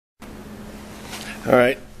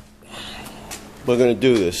Alright, we're going to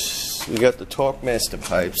do this. We got the Torq Master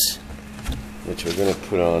pipes, which we're going to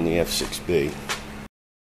put on the F6B.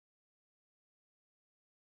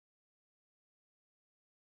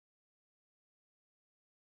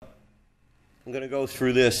 I'm going to go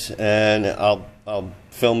through this and I'll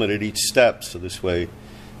film it at each step, so this way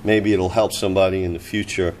maybe it'll help somebody in the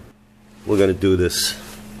future. We're going to do this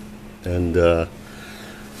and we'll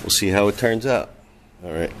see how it turns out.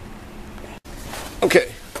 Alright.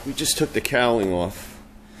 Okay, we just took the cowling off,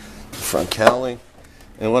 the front cowling,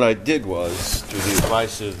 and what I did was, through the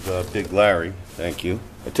advice of Big Larry, thank you,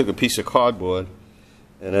 I took a piece of cardboard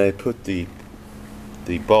and I put the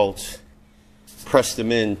bolts, pressed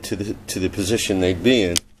them in to the position they'd be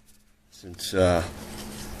in, since there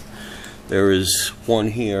is one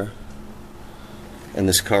here, and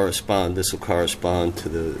this will correspond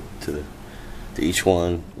to each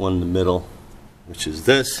one in the middle, which is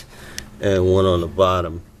this, and one on the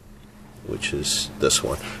bottom, which is this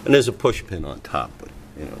one. And there's a push pin on top, but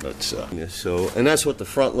you know, that's and that's what the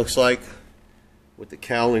front looks like with the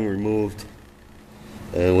cowling removed.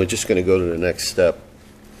 And we're just going to go to the next step.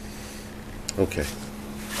 Okay.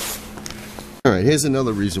 Alright, here's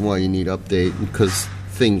another reason why you need update, because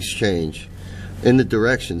things change. In the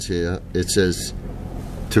directions here, it says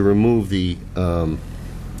to remove the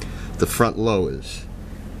front lowers.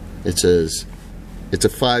 It says it's a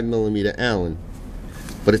 5mm Allen,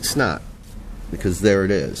 but it's not, because there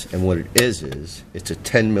it is. And what it is it's a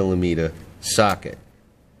 10mm socket.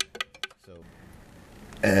 So,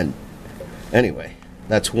 and anyway,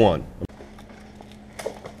 that's one.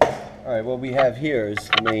 Alright, what we have here is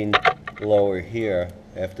the main lower here.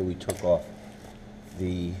 After we took off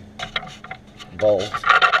the bolt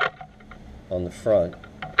on the front,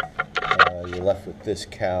 you're left with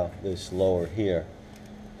this lower here,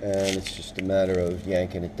 and it's just a matter of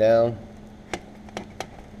yanking it down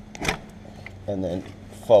and then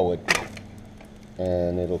forward,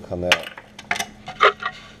 and it'll come out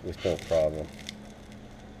with no problem.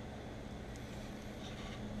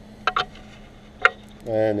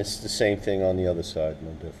 And it's the same thing on the other side, no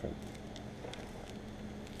different.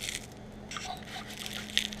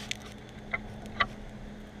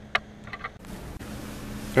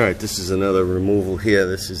 Alright, this is another removal here.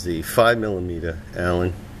 This is the 5mm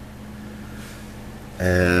Allen,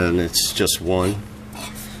 and it's just one,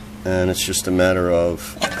 and it's just a matter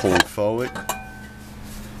of pulling forward,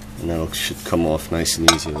 and that should come off nice and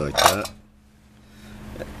easy like that.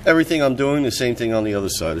 Everything I'm doing, the same thing on the other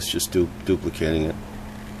side. It's just duplicating it.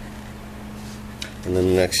 And then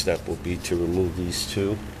the next step will be to remove these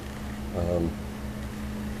two,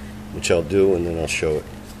 which I'll do, and then I'll show it.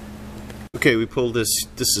 Okay, we pulled this.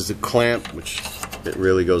 This is a clamp, which it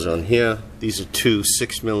really goes on here. These are two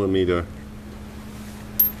 6mm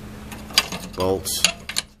bolts,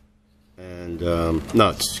 and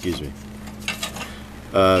nuts, excuse me.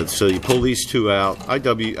 So you pull these two out. I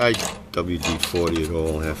WD-40 it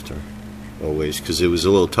all after, always, because it was a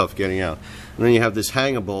little tough getting out. And then you have this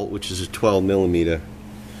hanger bolt, which is a 12mm,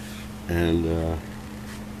 and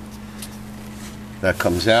that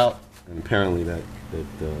comes out, and apparently that's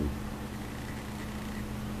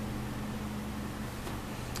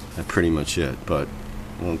pretty much it, but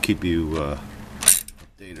I'll keep you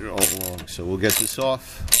updated all along. So we'll get this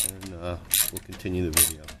off, and we'll continue the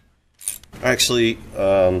video. Actually,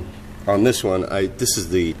 on this one, this is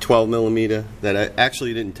the 12mm that I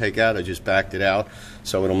actually didn't take out. I just backed it out,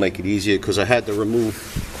 so it'll make it easier, because I had to remove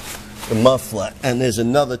the muffler. And there's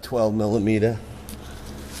another 12mm.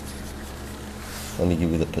 Let me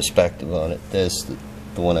give you the perspective on it. There's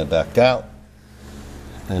the one I backed out,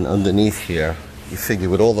 and underneath here, you figure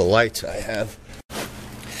with all the lights I have.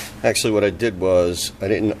 Actually, what I did was I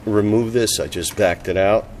didn't remove this. I just backed it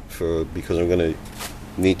out because I'm going to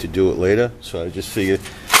need to do it later. So I just figured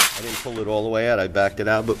I didn't pull it all the way out. I backed it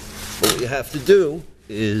out. But what you have to do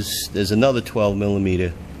is there's another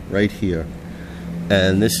 12mm right here,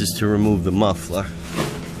 and this is to remove the muffler,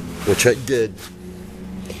 which I did.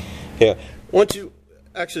 Here,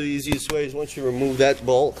 actually the easiest way is once you remove that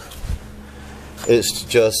bolt, is to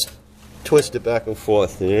just twist it back and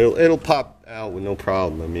forth, and it'll pop out with no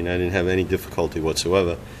problem. I mean, I didn't have any difficulty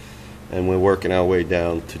whatsoever, and we're working our way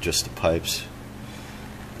down to just the pipes.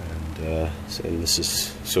 And this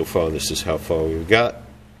is, so far, this is how far we've got,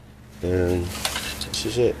 and this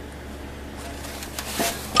is it.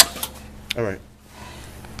 Alright.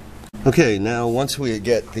 Okay, now once we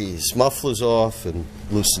get these mufflers off and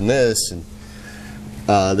loosen this, and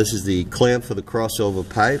this is the clamp for the crossover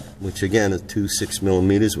pipe, which again is two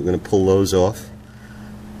 6mm. We're going to pull those off,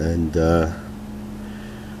 and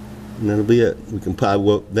and that'll be it. We can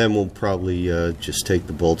then we'll probably just take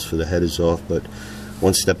the bolts for the headers off, but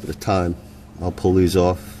one step at a time. I'll pull these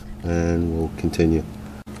off and we'll continue.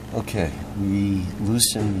 Okay, we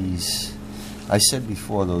loosen these. I said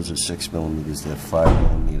before those are 6mm. They're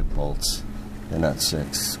 5mm bolts. They're not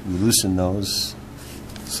 6. We loosen those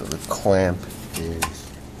so the clamp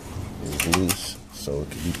is loose, so it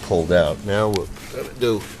can be pulled out. Now what we're going to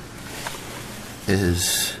do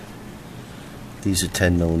is, these are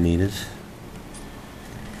 10mm,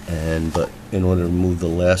 but in order to remove the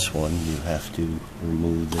last one, you have to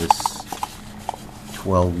remove this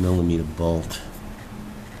 12mm bolt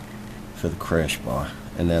for the crash bar,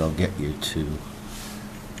 and that'll get you to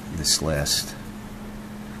this last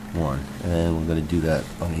one. And we're going to do that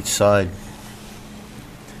on each side.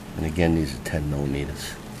 And again, these are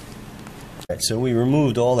 10mm. Alright, so we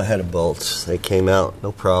removed all the header bolts. They came out,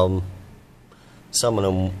 no problem. Some of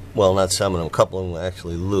them, well, not some of them, a couple of them were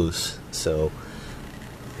actually loose, so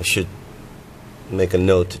I should make a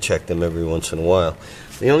note to check them every once in a while.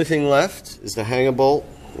 The only thing left is the hanger bolt,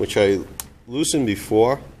 which I loosened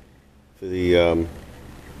before for the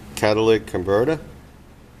catalytic converter.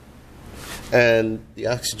 And the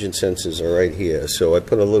oxygen sensors are right here, so I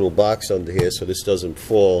put a little box under here so this doesn't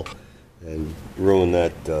fall and ruin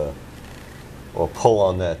that or pull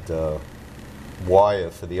on that wire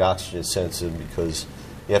for the oxygen sensor, because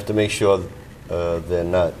you have to make sure they're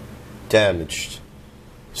not damaged.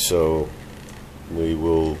 So we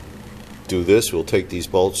will do this. We'll take these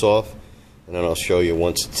bolts off, and then I'll show you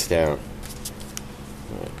once it's down.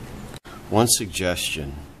 Right. One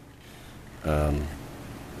suggestion.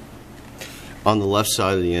 On the left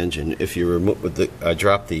side of the engine, if you remove I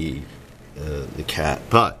dropped the cat,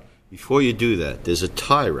 but before you do that, there's a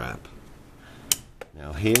tie wrap.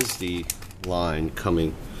 Now here's the line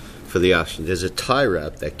coming for the oxygen. There's a tie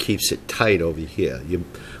wrap that keeps it tight over here.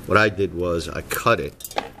 What I did was I cut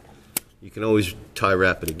it. You can always tie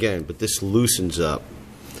wrap it again, but this loosens up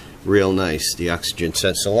real nice the oxygen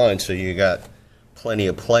sensor line, so you got plenty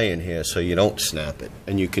of play in here, so you don't snap it,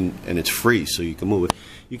 and it's free, so you can move it.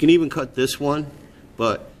 You can even cut this one,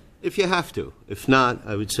 but if you have to. If not,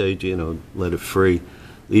 I would say, let it free,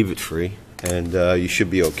 leave it free, and you should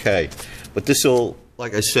be okay. But this will,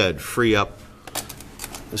 like I said, free up.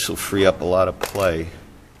 This will free up a lot of play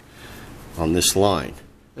on this line,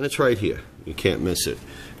 and it's right here. You can't miss it,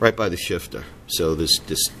 right by the shifter. So this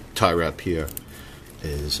tie wrap here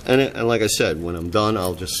is, and like I said, when I'm done,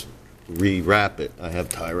 I'll just re-wrap it. I have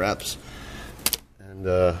tie wraps, and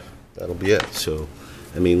that'll be it. So,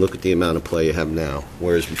 I mean, look at the amount of play you have now,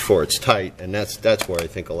 whereas before it's tight, and that's where I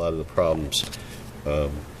think a lot of the problems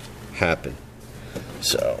happen.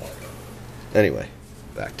 So, anyway,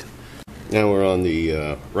 back to now we're on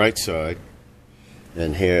the right side,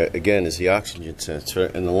 and here again is the oxygen sensor,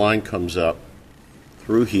 and the line comes up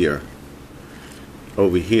through here,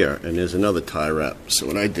 over here, and there's another tie wrap. So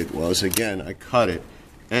what I did was, again, I cut it,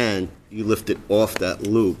 and you lift it off that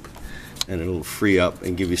loop, and it'll free up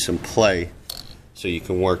and give you some play, so you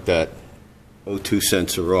can work that O2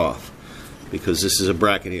 sensor off, because this is a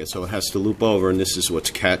bracket here, so it has to loop over, and this is what's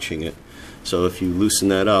catching it. So if you loosen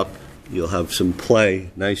that up, you'll have some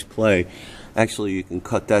play, nice play. Actually, you can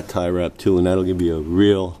cut that tie wrap too, and that'll give you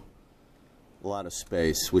a lot of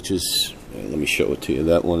space, which is, let me show it to you,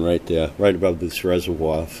 that one right there, right above this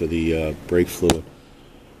reservoir for the brake fluid.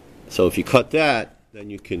 So if you cut that, then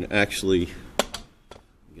you can actually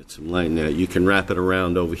get some light in there. You can wrap it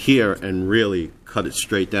around over here and really cut it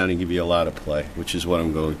straight down and give you a lot of play, which is what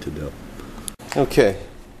I'm going to do. Okay,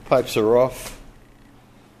 pipes are off.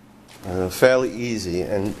 Fairly easy,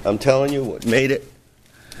 and I'm telling you what made it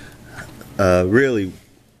really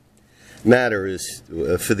matter is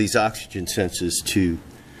for these oxygen sensors to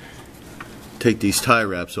take these tie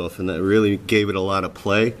wraps off, and that really gave it a lot of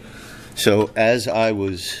play. So as I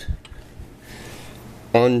was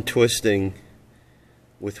untwisting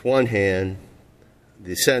with one hand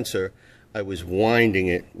the sensor, I was winding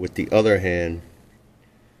it with the other hand,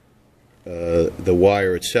 the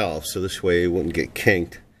wire itself, so this way it wouldn't get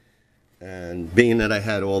kinked. And being that I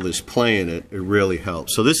had all this play in it, it really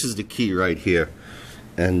helped. So this is the key right here,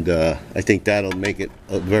 and I think that'll make it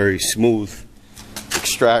a very smooth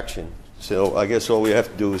extraction. So I guess all we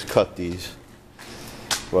have to do is cut these,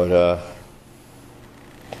 but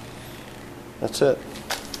that's it.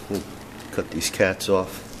 Cut these cats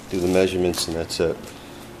off, do the measurements, and that's it.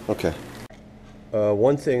 Okay.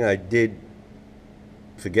 One thing I did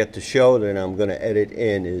forget to show that I'm going to edit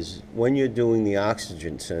in is when you're doing the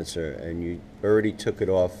oxygen sensor and you already took it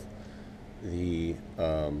off the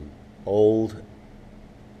old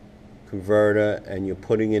converter and you're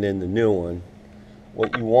putting it in the new one,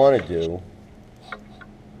 what you want to do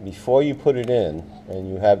before you put it in, and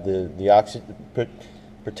you have the oxygen,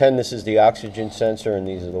 pretend this is the oxygen sensor and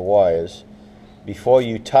these are the wires. Before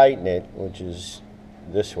you tighten it, which is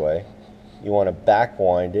this way, you want to back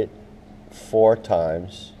wind it 4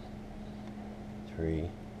 times, 3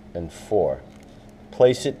 and 4.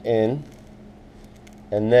 Place it in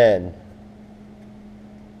and then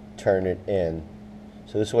turn it in.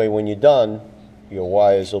 So this way when you're done, your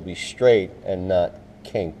wires will be straight and not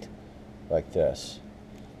kinked like this.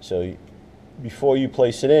 So before you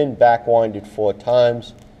place it in, back wind it 4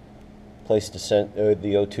 times, place the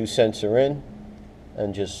O2 sensor in,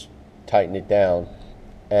 and just tighten it down.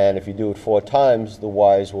 And if you do it 4 times, the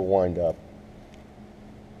wires will wind up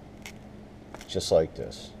just like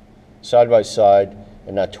this, side by side,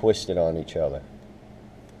 and not twisted on each other.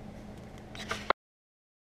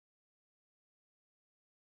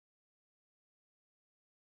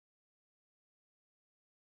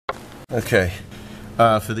 Okay,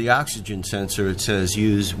 for the oxygen sensor, it says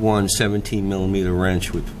use one 17mm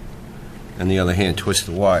wrench with, and the other hand twist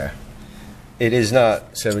the wire. It is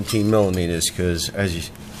not 17mm because, as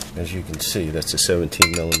you can see, that's a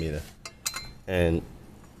 17mm, and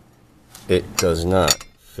it does not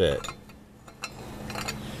fit.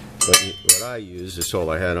 But what I used, that's all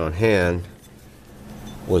I had on hand,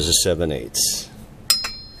 was a 7/8,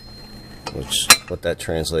 which what that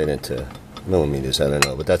translates into millimeters, I don't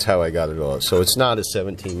know, but that's how I got it all. So it's not a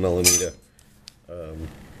 17mm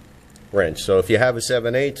wrench. So if you have a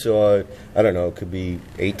 7/8, or I don't know, it could be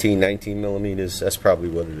 18, 19mm, that's probably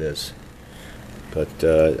what it is. But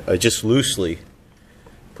I just loosely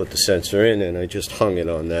put the sensor in and I just hung it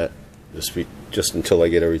on that just until I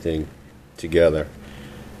get everything together.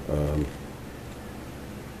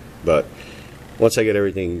 But once I get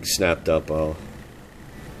everything snapped up, I'll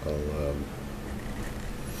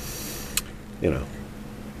you know,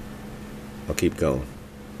 I'll keep going.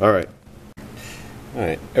 All right,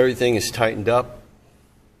 everything is tightened up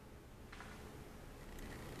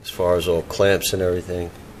as far as all clamps and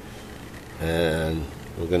everything, and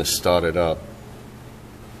we're going to start it up.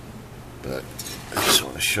 But I just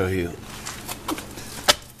want to show you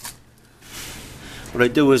what I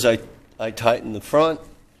do is I tighten the front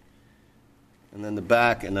and then the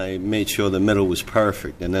back, and I made sure the middle was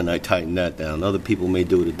perfect, and then I tighten that down. Other people may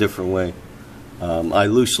do it a different way. I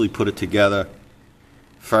loosely put it together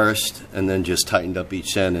first and then just tightened up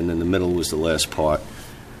each end, and then the middle was the last part.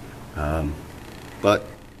 But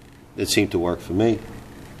it seemed to work for me.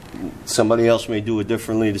 Somebody else may do it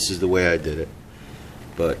differently. This is the way I did it.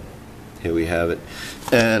 But here we have it.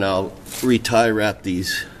 And I'll re-tie wrap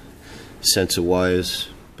these sensor wires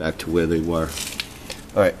back to where they were.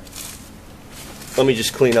 All right. Let me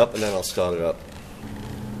just clean up and then I'll start it up.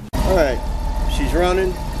 All right. She's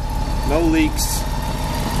running. No leaks.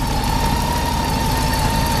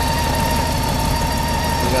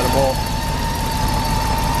 We got them all.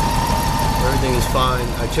 Everything is fine.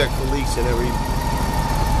 I checked for leaks in every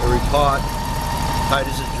part. Tight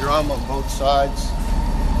as a drum on both sides.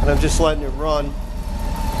 And I'm just letting it run.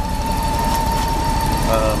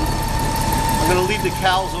 I'm going to leave the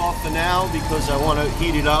cowls off for now because I want to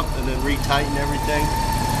heat it up and then retighten everything.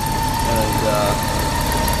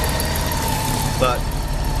 But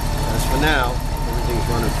as for now, everything's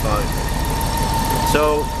running fine.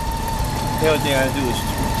 So the only thing I do is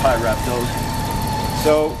tie wrap those.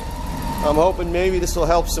 So I'm hoping maybe this will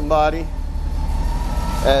help somebody,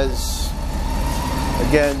 as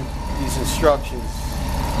again these instructions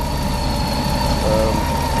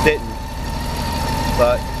didn't.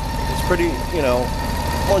 But it's pretty, you know,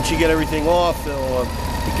 once you get everything off,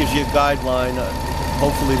 it gives you a guideline.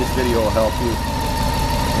 Hopefully this video will help you.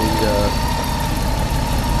 And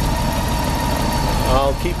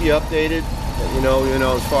I'll keep you updated, you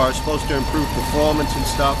know, as far as supposed to improve performance and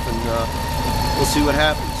stuff, and we'll see what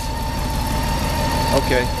happens.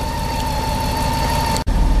 Okay.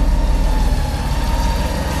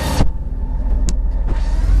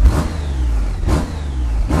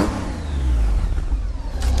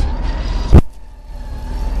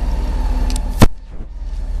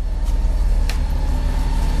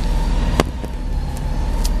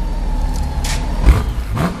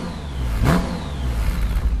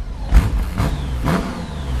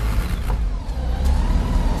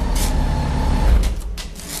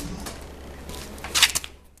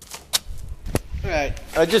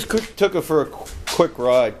 I just took it for a quick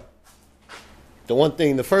ride.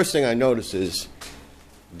 The first thing I noticed is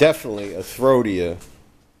definitely a throatier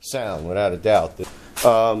sound, without a doubt.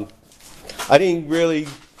 I didn't really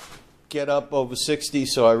get up over 60,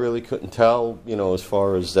 so I really couldn't tell, you know, as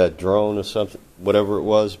far as that drone or something, whatever it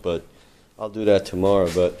was. But I'll do that tomorrow.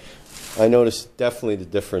 But I noticed definitely the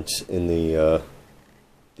difference in the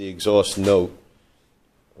exhaust note,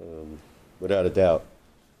 without a doubt.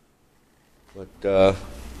 But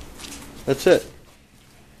that's it.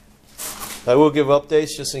 I will give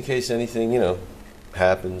updates just in case anything,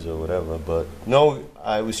 happens or whatever. But no,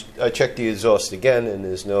 I checked the exhaust again, and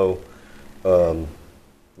there's no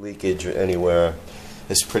leakage anywhere.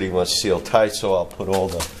 It's pretty much sealed tight. So I'll put all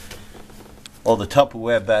the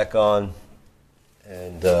Tupperware back on,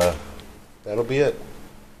 and that'll be it.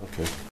 Okay.